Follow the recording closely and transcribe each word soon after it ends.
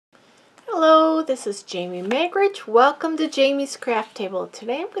Hello, this is Jamie Magridge. Welcome to Jamie's Craft Table.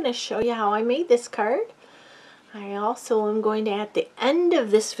 Today I'm going to show you how I made this card. I also am going to, at the end of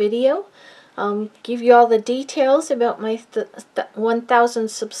this video, give you all the details about my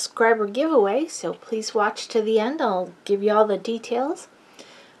 1,000 subscriber giveaway. So please watch to the end. I'll give you all the details.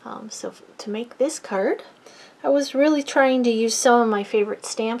 So to make this card, I was really trying to use some of my favorite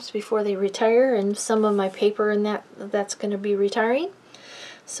stamps before they retire, and some of my paper and that's going to be retiring.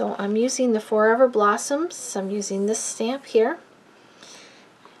 So I'm using the Forever Blossoms. I'm using this stamp here.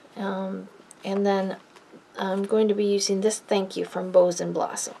 And then I'm going to be using this Thank You from Bows and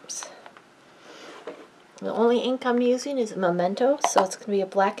Blossoms. The only ink I'm using is Memento, so it's going to be a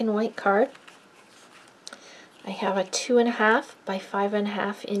black and white card. I have a 2.5 by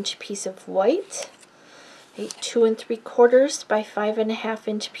 5.5 inch piece of white, a 2 3/4 by 5.5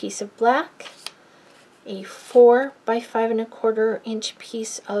 inch piece of black, a 4 by 5 1/4 inch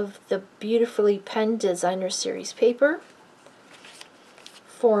piece of the beautifully penned Designer Series paper,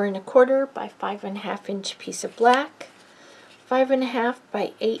 4 1/4 by 5.5 inch piece of black, 5.5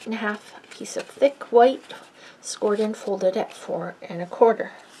 by 8.5 piece of thick white, scored and folded at 4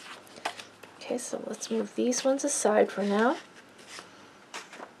 1/4. Okay, so let's move these ones aside for now.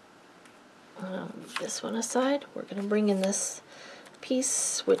 This one aside. We're going to bring in this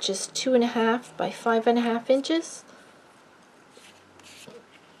piece, which is 2.5 by 5.5 inches.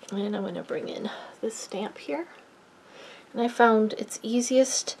 And I'm going to bring in this stamp here. And I found it's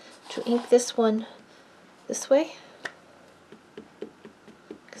easiest to ink this one this way,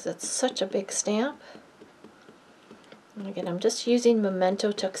 because it's such a big stamp. And again, I'm just using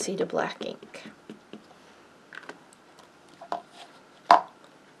Memento Tuxedo Black ink.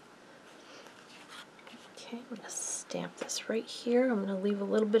 Okay, I'm going to stamp this right here. I'm going to leave a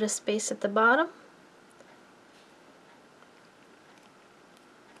little bit of space at the bottom.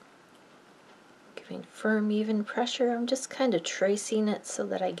 Giving firm, even pressure. I'm just kind of tracing it so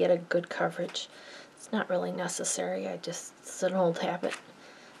that I get a good coverage. It's not really necessary, it's an old habit.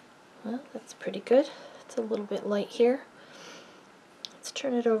 Well, that's pretty good. It's a little bit light here. Let's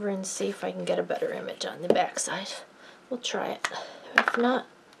turn it over and see if I can get a better image on the back side. We'll try it. If not,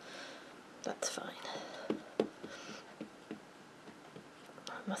 that's fine.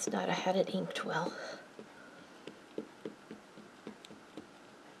 I must not have had it inked well.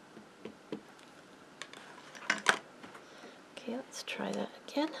 Okay, let's try that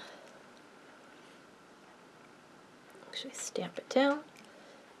again. Actually, stamp it down.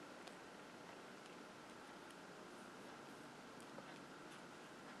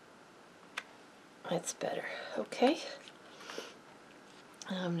 That's better. Okay.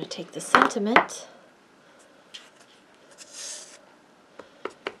 Now I'm going to take the sentiment,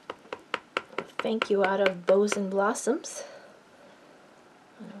 Thank You, out of Bows and Blossoms.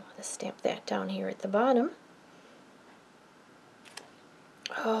 I want to stamp that down here at the bottom.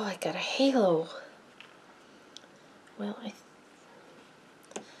 Oh, I got a halo. Well,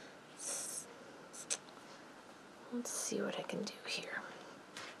 let's see what I can do here.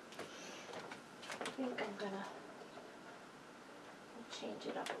 I think I'm gonna change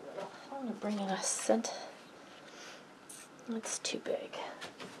it up a little. I'm gonna bring in a scent. That's too big.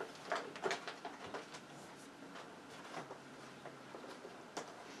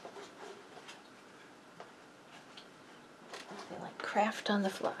 I like craft on the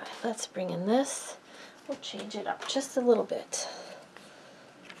fly. Let's bring in this. We'll change it up just a little bit.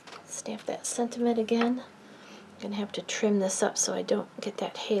 Stamp that sentiment again. I'm going to have to trim this up so I don't get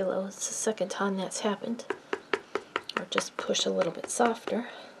that halo. It's the second time that's happened. Or just push a little bit softer.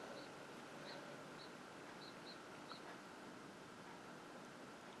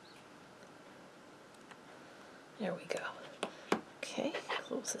 There we go. Okay,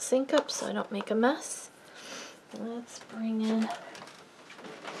 close the sink up so I don't make a mess. Let's bring in a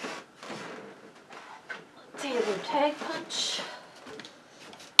Taylor Tag Punch.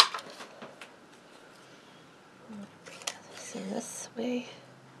 In this way.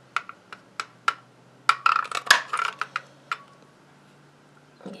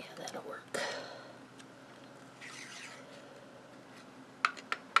 Yeah, that'll work.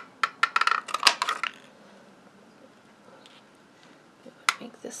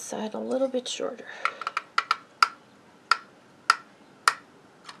 Make this side a little bit shorter.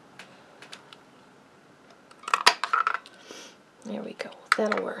 There we go.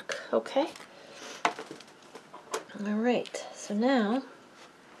 That'll work. Okay. Alright, so now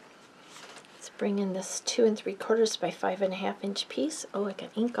let's bring in this 2 3/4 by 5.5 inch piece. Oh, I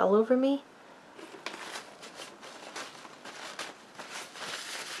got ink all over me.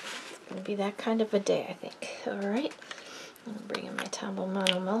 It's going to be that kind of a day, I think. Alright, I'm going to bring in my Tombow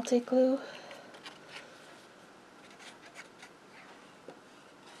Mono Multi Glue.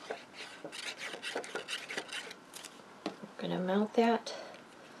 to mount that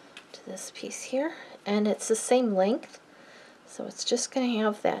to this piece here, and it's the same length, so it's just going to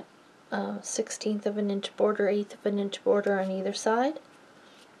have that 1/16 of an inch border, 1/8 of an inch border on either side.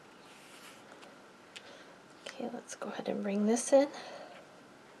 Okay, let's go ahead and bring this in,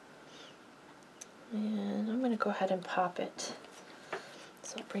 and I'm going to go ahead and pop it.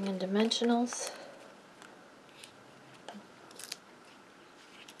 So bring in dimensionals.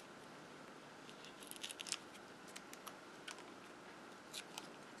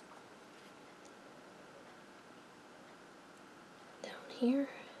 Down here.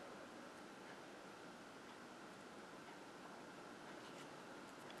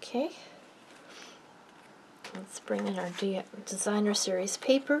 Okay. Let's bring in our Designer Series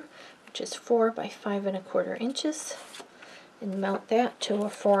paper, which is 4 by 5 1/4 inches, and mount that to a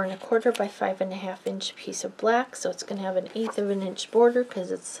 4 1/4 by 5 1/2 inch piece of black. So it's going to have an 1/8 of an inch border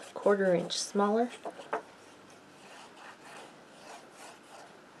because it's a 1/4 inch smaller.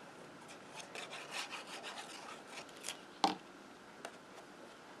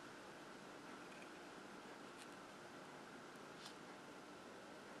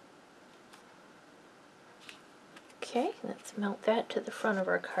 Okay, let's mount that to the front of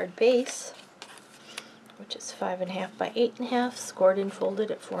our card base, which is 5 1/2 by 8 1/2, scored and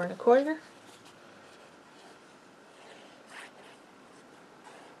folded at 4 1/4.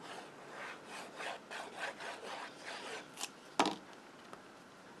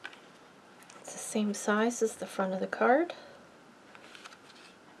 It's the same size as the front of the card.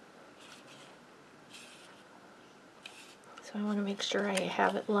 So I want to make sure I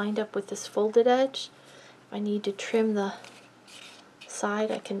have it lined up with this folded edge. If I need to trim the side,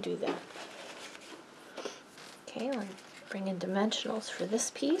 I can do that. Okay, I'm bring in dimensionals for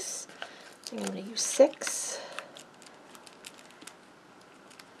this piece. I'm going to use 6.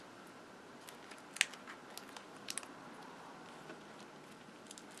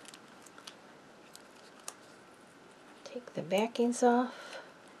 Take the backings off.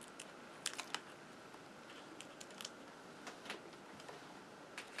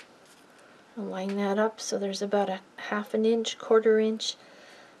 Line that up so there's about a 1/2 inch, 1/4 inch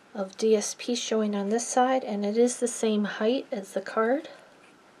of DSP showing on this side, and it is the same height as the card.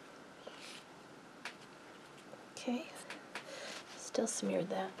 Okay, still smeared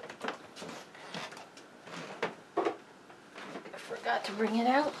that. I forgot to bring it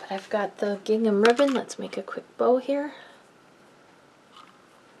out, but I've got the gingham ribbon. Let's make a quick bow here.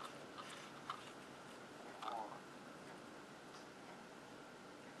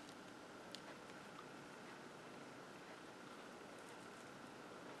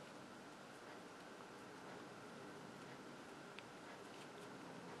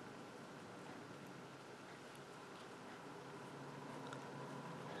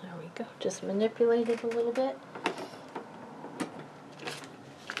 There we go, just manipulate it a little bit.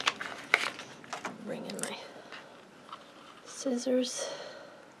 Bring in my scissors,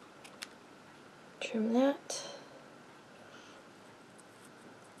 trim that.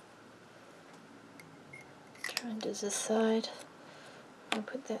 Turn to this side. I'll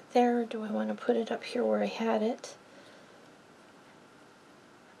put that there, or do I want to put it up here where I had it?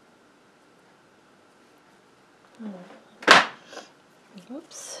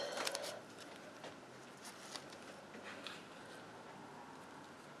 Oops.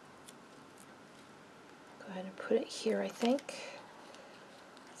 Go ahead and put it here, I think.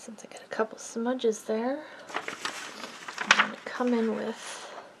 Since I got a couple smudges there, I'm going to come in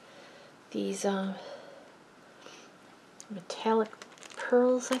with these metallic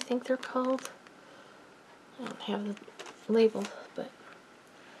pearls, I think they're called. I don't have the label, but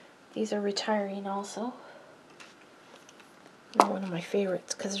these are retiring also. They're one of my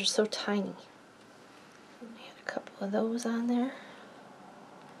favorites because they're so tiny. I had a couple of those on there.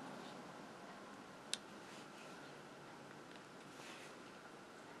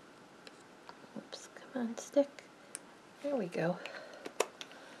 Oops, come on, stick. There we go.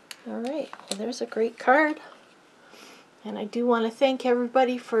 Alright, well there's a great card. And I do want to thank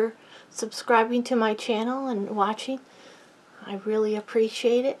everybody for subscribing to my channel and watching. I really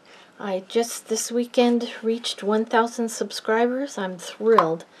appreciate it. I just this weekend reached 1,000 subscribers. I'm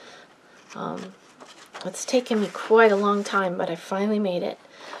thrilled. It's taken me quite a long time, but I finally made it.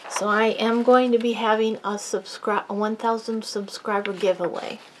 So I am going to be having a 1,000 subscriber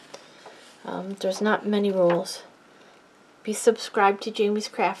giveaway. There's not many rules. Be subscribed to Jamie's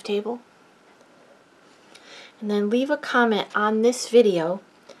Craft Table. And then leave a comment on this video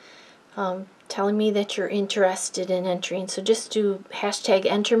telling me that you're interested in entering. So just do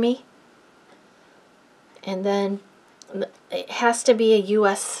 #EnterMe. And then it has to be a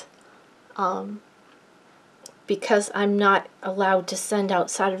U.S. because I'm not allowed to send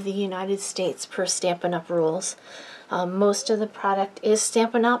outside of the United States per Stampin' Up! Rules. Most of the product is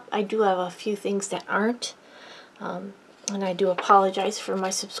Stampin' Up! I do have a few things that aren't, and I do apologize for my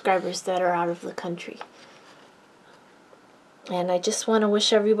subscribers that are out of the country. And I just want to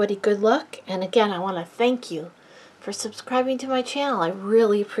wish everybody good luck, and again, I want to thank you for subscribing to my channel. I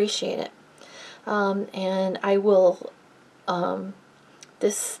really appreciate it. And I will,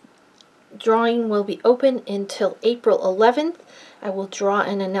 this drawing will be open until April 11th. I will draw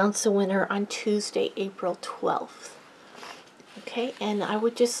and announce the winner on Tuesday, April 12th. Okay, and I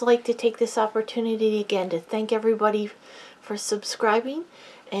would just like to take this opportunity again to thank everybody for subscribing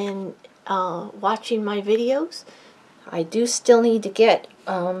and watching my videos. I do still need to get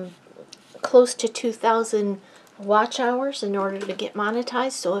close to 2,000 watch hours in order to get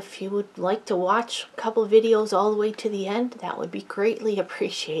monetized, so if you would like to watch a couple videos all the way to the end, that would be greatly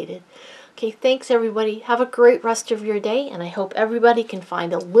appreciated. Okay, thanks everybody. Have a great rest of your day, and I hope everybody can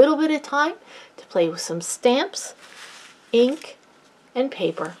find a little bit of time to play with some stamps, ink, and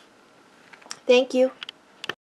paper. Thank you.